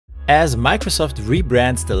As Microsoft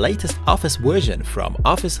rebrands the latest Office version from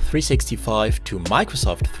Office 365 to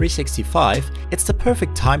Microsoft 365, it's the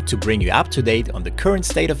perfect time to bring you up to date on the current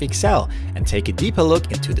state of Excel and take a deeper look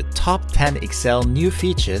into the top 10 Excel new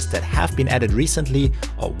features that have been added recently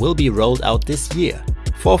or will be rolled out this year.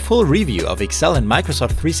 For a full review of Excel and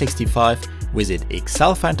Microsoft 365, visit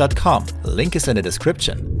excelfind.com, link is in the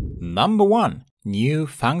description. Number 1. New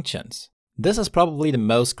functions. This is probably the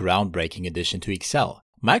most groundbreaking addition to Excel.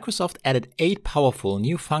 Microsoft added 8 powerful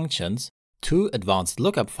new functions, 2 advanced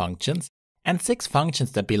lookup functions, and 6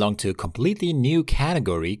 functions that belong to a completely new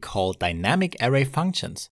category called dynamic array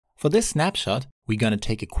functions. For this snapshot, we're going to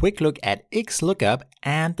take a quick look at XLOOKUP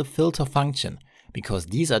and the filter function, because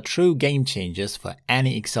these are true game changers for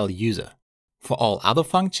any Excel user. For all other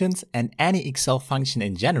functions and any Excel function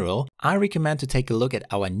in general, I recommend to take a look at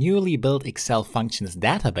our newly built Excel functions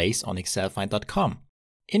database on excelfind.com.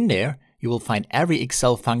 In there, you will find every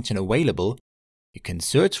Excel function available. You can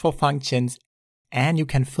search for functions and you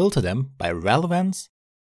can filter them by relevance,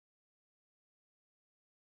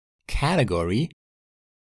 category,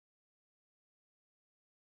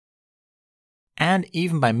 and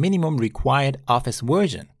even by minimum required Office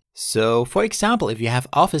version. So, for example, if you have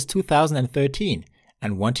Office 2013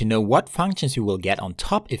 and want to know what functions you will get on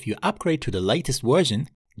top if you upgrade to the latest version,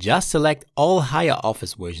 just select all higher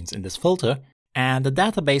Office versions in this filter, and the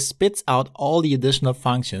database spits out all the additional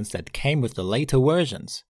functions that came with the later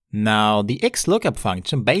versions. Now, the XLOOKUP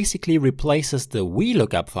function basically replaces the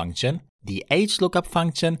VLOOKUP function, the HLOOKUP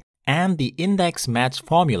function, and the index match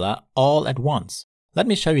formula all at once. Let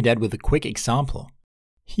me show you that with a quick example.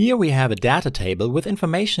 Here we have a data table with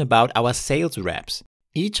information about our sales reps,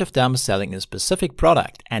 each of them selling a specific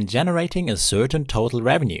product and generating a certain total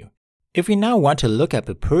revenue. If we now want to look up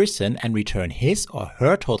a person and return his or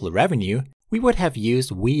her total revenue, we would have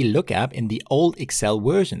used VLOOKUP in the old Excel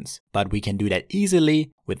versions, but we can do that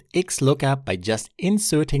easily with XLOOKUP by just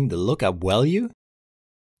inserting the lookup value,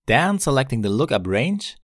 then selecting the lookup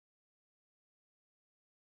range,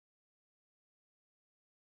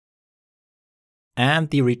 and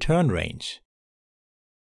the return range.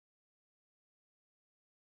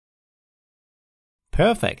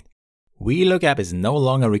 Perfect! VLOOKUP is no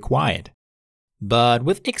longer required. But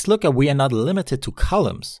with XLOOKUP we are not limited to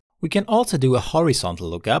columns. We can also do a horizontal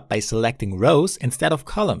lookup by selecting rows instead of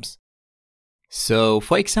columns. So,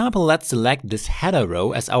 for example, let's select this header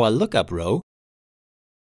row as our lookup row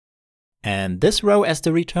and this row as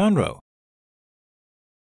the return row.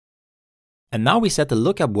 And now we set the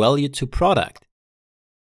lookup value to product.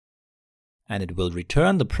 And it will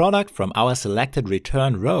return the product from our selected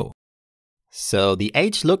return row. So the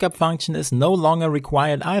HLOOKUP function is no longer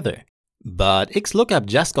required either. But XLOOKUP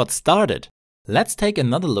just got started. Let's take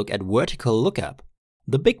another look at vertical lookup.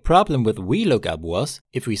 The big problem with VLOOKUP was,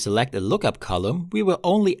 if we select a lookup column, we were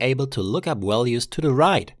only able to look up values to the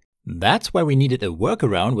right. That's why we needed a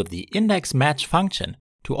workaround with the index match function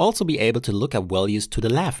to also be able to look up values to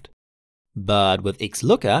the left. But with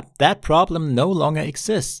XLOOKUP, that problem no longer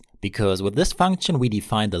exists, because with this function we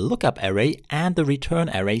define the lookup array and the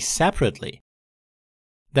return array separately.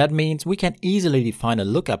 That means we can easily define a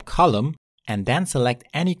lookup column and then select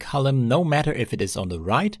any column no matter if it is on the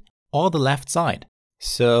right or the left side.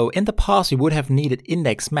 So in the past we would have needed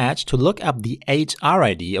index match to look up the HR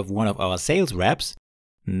ID of one of our sales reps.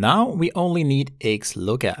 Now we only need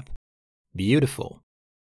XLOOKUP. Beautiful.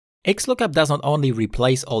 XLOOKUP does not only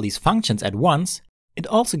replace all these functions at once, it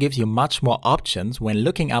also gives you much more options when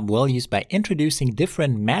looking up values by introducing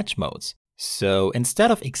different match modes. So instead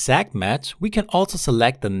of exact match, we can also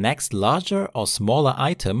select the next larger or smaller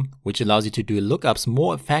item, which allows you to do lookups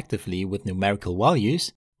more effectively with numerical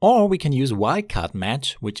values. Or we can use wildcard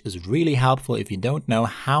match, which is really helpful if you don't know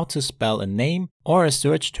how to spell a name or a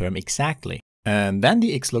search term exactly. And then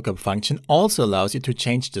the XLOOKUP function also allows you to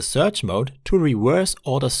change the search mode to reverse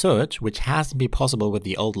order search, which hasn't been possible with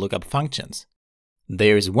the old lookup functions.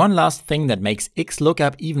 There is one last thing that makes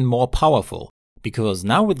XLOOKUP even more powerful. Because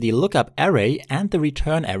now with the lookup array and the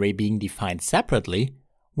return array being defined separately,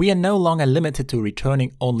 we are no longer limited to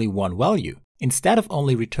returning only one value. Instead of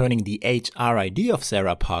only returning the HR ID of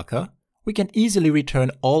Sarah Parker, we can easily return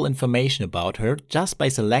all information about her just by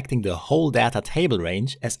selecting the whole data table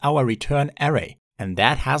range as our return array. And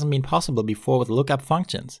that hasn't been possible before with lookup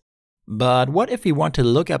functions. But what if we want to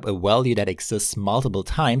look up a value that exists multiple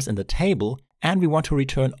times in the table and we want to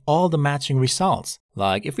return all the matching results?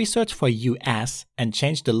 Like if we search for US and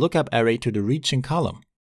change the lookup array to the region column.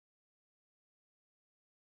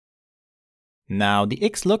 Now the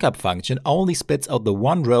XLOOKUP function only spits out the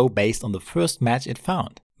one row based on the first match it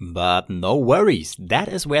found. But no worries, that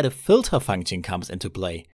is where the filter function comes into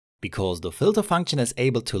play. because the filter function is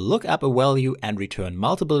able to look up a value and return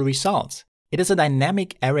multiple results. It is a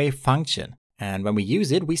dynamic array function, and when we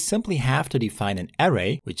use it, we simply have to define an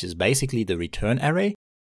array, which is basically the return array.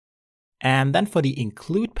 And then for the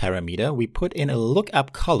include parameter, we put in a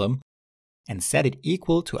lookup column and set it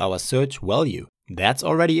equal to our search value. That's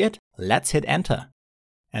already it. Let's hit enter.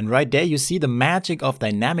 And right there you see the magic of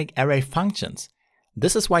dynamic array functions.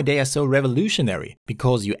 This is why they are so revolutionary,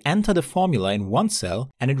 because you enter the formula in one cell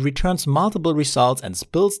and it returns multiple results and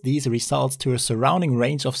spills these results to a surrounding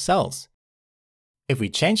range of cells. If we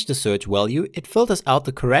change the search value, it filters out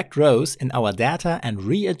the correct rows in our data and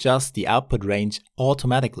readjusts the output range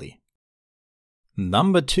automatically.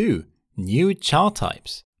 Number 2. New chart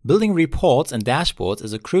types. Building reports and dashboards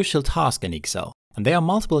is a crucial task in Excel, and there are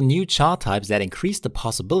multiple new chart types that increase the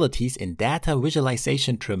possibilities in data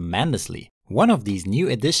visualization tremendously. One of these new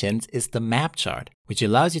additions is the map chart, which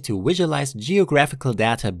allows you to visualize geographical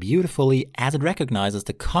data beautifully as it recognizes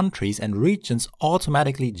the countries and regions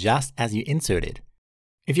automatically just as you insert it.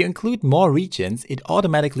 If you include more regions, it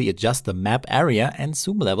automatically adjusts the map area and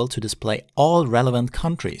zoom level to display all relevant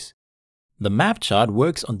countries. The map chart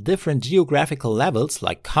works on different geographical levels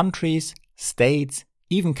like countries, states,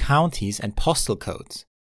 even counties and postal codes.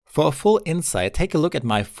 For a full insight, take a look at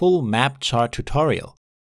my full map chart tutorial.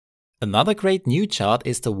 Another great new chart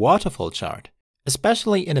is the waterfall chart.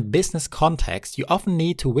 Especially in a business context, you often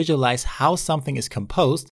need to visualize how something is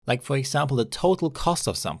composed, like for example the total cost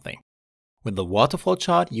of something. With the waterfall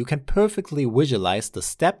chart, you can perfectly visualize the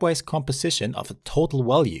stepwise composition of a total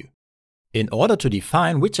value. In order to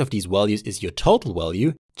define which of these values is your total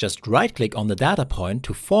value, just right-click on the data point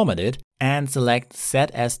to format it and select Set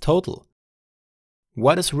as Total.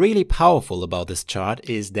 What is really powerful about this chart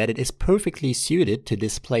is that it is perfectly suited to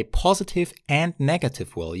display positive and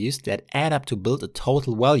negative values that add up to build a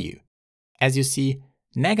total value. As you see,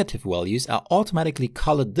 negative values are automatically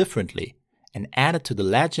colored differently and added to the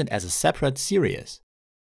legend as a separate series.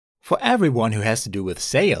 For everyone who has to do with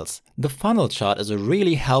sales, the funnel chart is a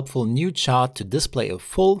really helpful new chart to display a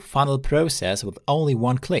full funnel process with only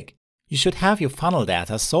one click. You should have your funnel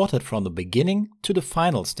data sorted from the beginning to the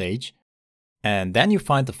final stage, and then you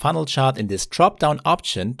find the funnel chart in this drop-down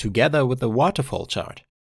option together with the waterfall chart.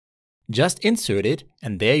 Just insert it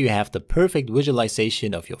and there you have the perfect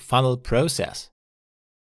visualization of your funnel process.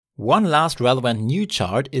 One last relevant new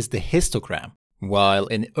chart is the histogram. While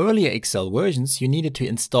in earlier Excel versions you needed to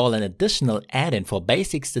install an additional add-in for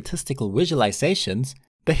basic statistical visualizations,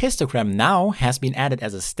 the histogram now has been added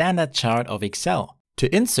as a standard chart of Excel.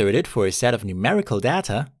 To insert it for a set of numerical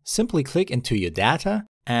data, simply click into your data,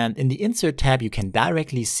 and in the Insert tab you can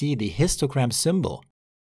directly see the histogram symbol.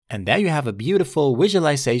 And there you have a beautiful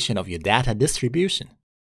visualization of your data distribution.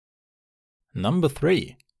 Number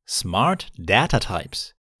 3. Smart data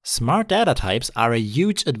types. Smart data types are a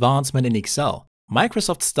huge advancement in Excel.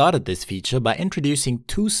 Microsoft started this feature by introducing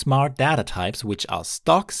 2 smart data types, which are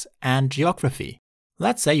stocks and geography.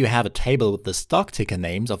 Let's say you have a table with the stock ticker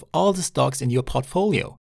names of all the stocks in your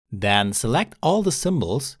portfolio. Then select all the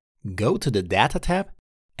symbols, go to the Data tab,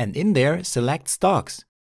 and in there select Stocks.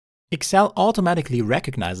 Excel automatically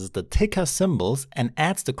recognizes the ticker symbols and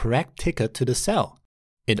adds the correct ticker to the cell.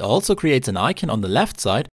 It also creates an icon on the left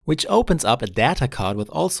side, which opens up a data card with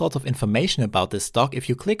all sorts of information about this stock if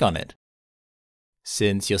you click on it.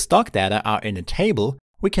 Since your stock data are in a table,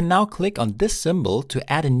 we can now click on this symbol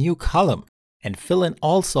to add a new column and fill in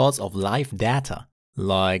all sorts of live data,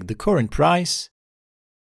 like the current price,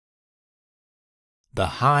 the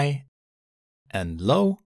high and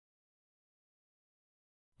low,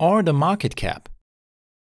 or the market cap.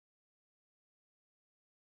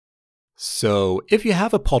 So, if you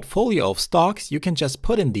have a portfolio of stocks, you can just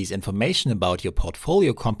put in these information about your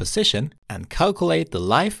portfolio composition and calculate the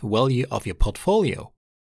live value of your portfolio.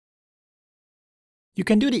 You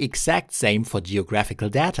can do the exact same for geographical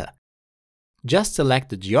data. Just select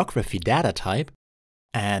the geography data type,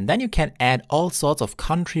 and then you can add all sorts of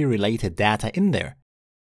country-related data in there.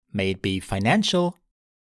 May it be financial,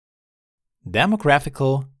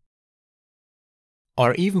 demographical,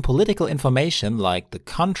 or even political information like the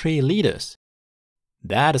country leaders.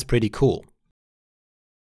 That is pretty cool.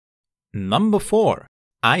 Number 4.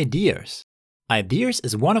 Ideas. Ideas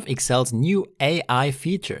is one of Excel's new AI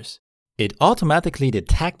features. It automatically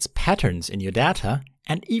detects patterns in your data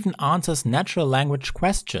and even answers natural language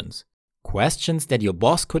questions. Questions that your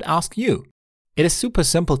boss could ask you. It is super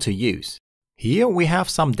simple to use. Here we have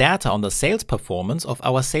some data on the sales performance of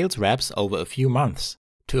our sales reps over a few months.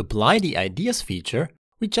 To apply the Ideas feature,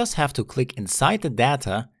 we just have to click inside the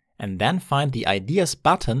data and then find the Ideas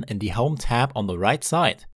button in the Home tab on the right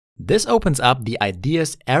side. This opens up the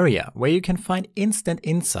ideas area where you can find instant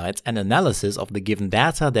insights and analysis of the given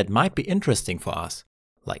data that might be interesting for us,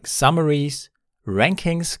 like summaries,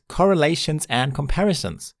 rankings, correlations, and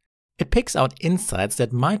comparisons. It picks out insights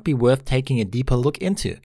that might be worth taking a deeper look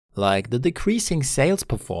into, like the decreasing sales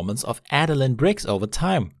performance of aniline bricks over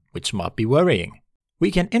time, which might be worrying.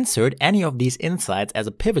 We can insert any of these insights as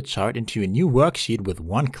a pivot chart into a new worksheet with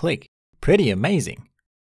one click. Pretty amazing.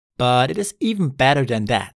 But it is even better than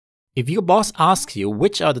that. If your boss asks you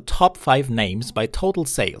which are the top 5 names by total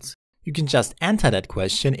sales, you can just enter that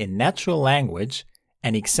question in natural language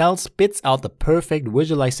and Excel spits out the perfect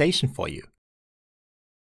visualization for you.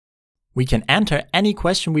 We can enter any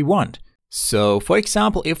question we want. So, for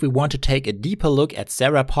example, if we want to take a deeper look at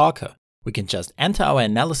Sarah Parker, we can just enter our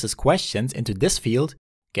analysis questions into this field,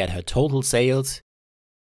 get her total sales,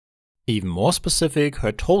 even more specific,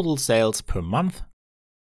 her total sales per month,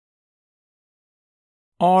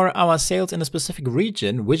 or our sales in a specific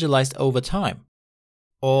region visualized over time.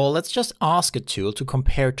 Or let's just ask a tool to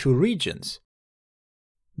compare 2 regions.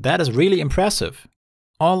 That is really impressive.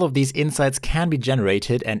 All of these insights can be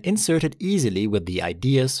generated and inserted easily with the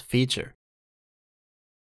Ideas feature.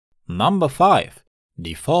 Number 5.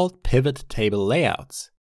 Default Pivot Table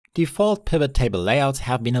Layouts. Default pivot table layouts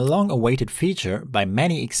have been a long-awaited feature by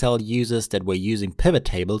many Excel users that were using pivot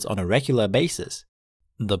tables on a regular basis.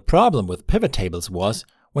 The problem with pivot tables was,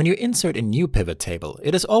 when you insert a new pivot table,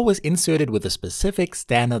 it is always inserted with a specific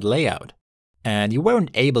standard layout. And you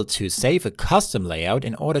weren't able to save a custom layout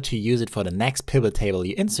in order to use it for the next pivot table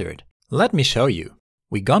you insert. Let me show you.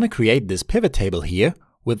 We're gonna create this pivot table here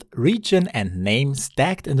with region and name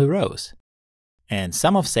stacked in the rows, and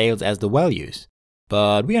sum of sales as the values.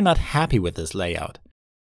 But we are not happy with this layout.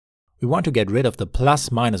 We want to get rid of the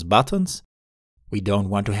plus-minus buttons. We don't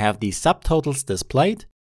want to have these subtotals displayed.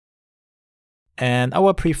 And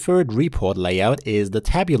our preferred report layout is the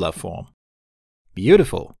tabular form.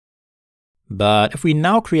 Beautiful. But if we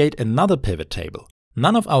now create another pivot table,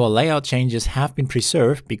 none of our layout changes have been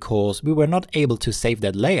preserved because we were not able to save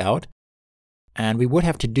that layout, and we would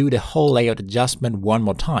have to do the whole layout adjustment one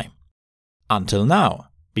more time. Until now,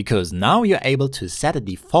 because now you're able to set a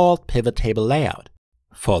default pivot table layout.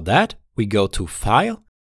 For that, we go to File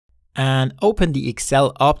and open the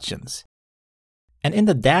Excel options. And in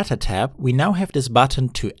the Data tab, we now have this button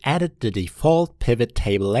to edit the default pivot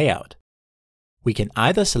table layout. We can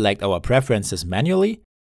either select our preferences manually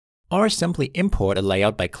or simply import a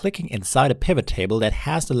layout by clicking inside a pivot table that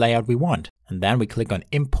has the layout we want, and then we click on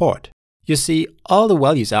Import. You see, all the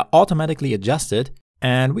values are automatically adjusted,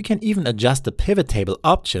 and we can even adjust the pivot table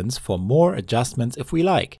options for more adjustments if we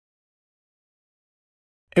like.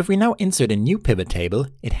 If we now insert a new pivot table,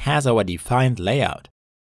 it has our defined layout.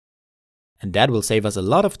 And that will save us a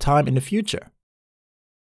lot of time in the future.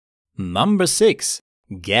 Number 6.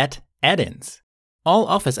 Get Add-ins. All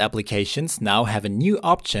Office applications now have a new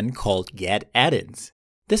option called Get Add-ins.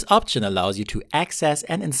 This option allows you to access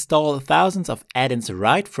and install thousands of add-ins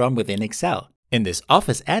right from within Excel. In this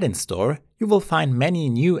Office add-in store, you will find many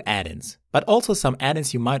new add-ins, but also some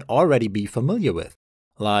add-ins you might already be familiar with,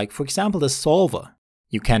 like for example the Solver.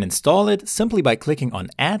 You can install it simply by clicking on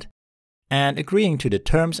Add and agreeing to the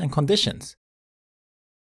terms and conditions.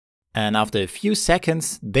 And after a few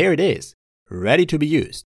seconds, there it is, ready to be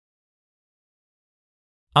used.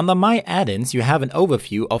 Under My Add-ins, you have an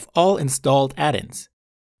overview of all installed add-ins.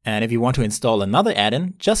 And if you want to install another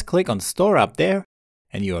add-in, just click on Store up there,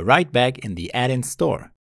 and you are right back in the add-in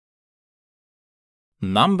store.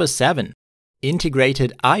 Number 7.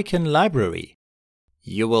 Integrated Icon Library.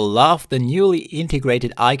 You will love the newly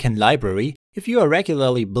integrated icon library if you are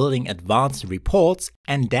regularly building advanced reports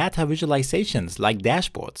and data visualizations like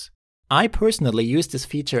dashboards. I personally use this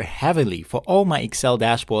feature heavily for all my Excel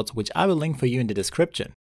dashboards, which I will link for you in the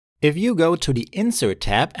description. If you go to the Insert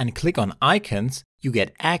tab and click on Icons, you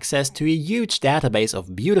get access to a huge database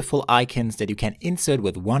of beautiful icons that you can insert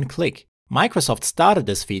with one click. Microsoft started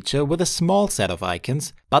this feature with a small set of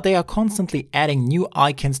icons, but they are constantly adding new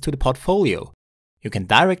icons to the portfolio. You can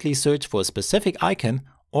directly search for a specific icon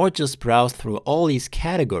or just browse through all these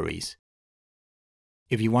categories.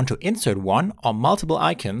 If you want to insert one or multiple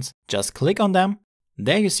icons, just click on them.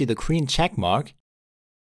 There you see the green check mark.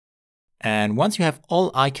 And once you have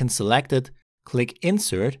all icons selected, click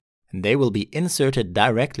Insert and they will be inserted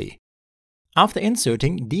directly. After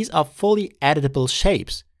inserting, these are fully editable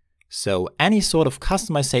shapes, so any sort of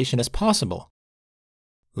customization is possible.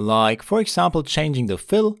 Like, for example, changing the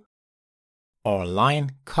fill or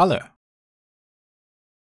line color.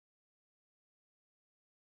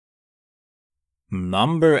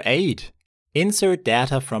 Number 8. Insert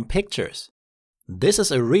data from pictures. This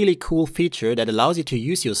is a really cool feature that allows you to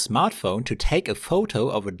use your smartphone to take a photo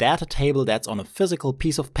of a data table that's on a physical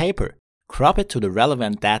piece of paper, crop it to the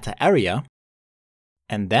relevant data area,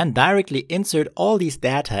 and then directly insert all these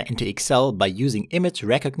data into Excel by using image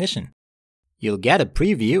recognition. You'll get a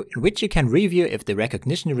preview in which you can review if the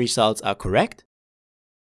recognition results are correct.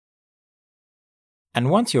 And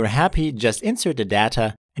once you're happy, just insert the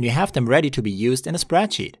data and you have them ready to be used in a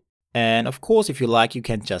spreadsheet. And of course, if you like, you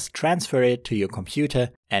can just transfer it to your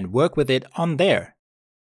computer and work with it on there.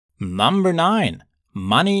 Number 9.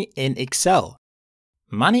 Money in Excel.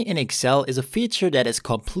 Money in Excel is a feature that is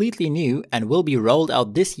completely new and will be rolled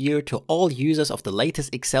out this year to all users of the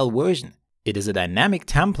latest Excel version. It is a dynamic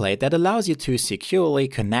template that allows you to securely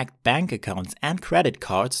connect bank accounts and credit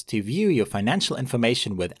cards to view your financial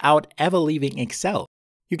information without ever leaving Excel.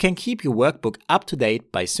 You can keep your workbook up to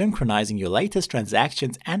date by synchronizing your latest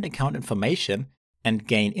transactions and account information and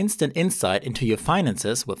gain instant insight into your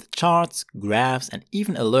finances with charts, graphs, and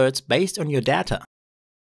even alerts based on your data.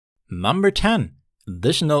 Number 10.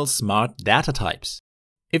 Additional smart data types.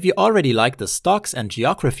 If you already like the stocks and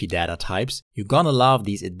geography data types, you're gonna love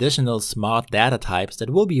these additional smart data types that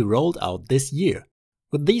will be rolled out this year.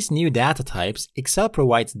 With these new data types, Excel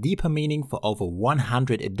provides deeper meaning for over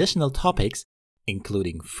 100 additional topics,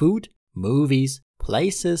 including food, movies,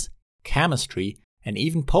 places, chemistry, and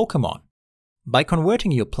even Pokemon. By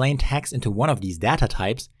converting your plain text into one of these data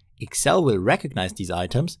types, Excel will recognize these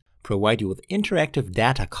items, provide you with interactive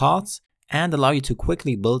data cards, and allow you to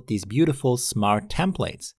quickly build these beautiful smart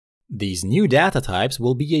templates. These new data types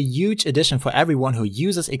will be a huge addition for everyone who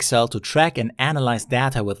uses Excel to track and analyze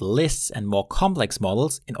data with lists and more complex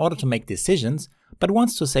models in order to make decisions, but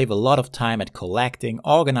wants to save a lot of time at collecting,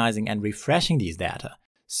 organizing, and refreshing these data.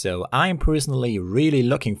 So I'm personally really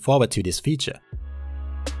looking forward to this feature.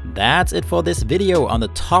 That's it for this video on the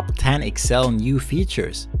top 10 Excel new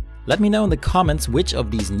features. Let me know in the comments which of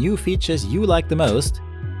these new features you like the most.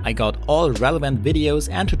 I got all relevant videos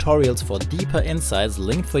and tutorials for deeper insights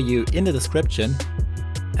linked for you in the description.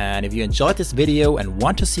 And if you enjoyed this video and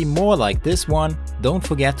want to see more like this one, don't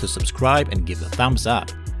forget to subscribe and give a thumbs up.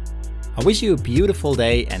 I wish you a beautiful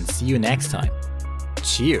day and see you next time.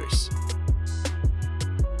 Cheers!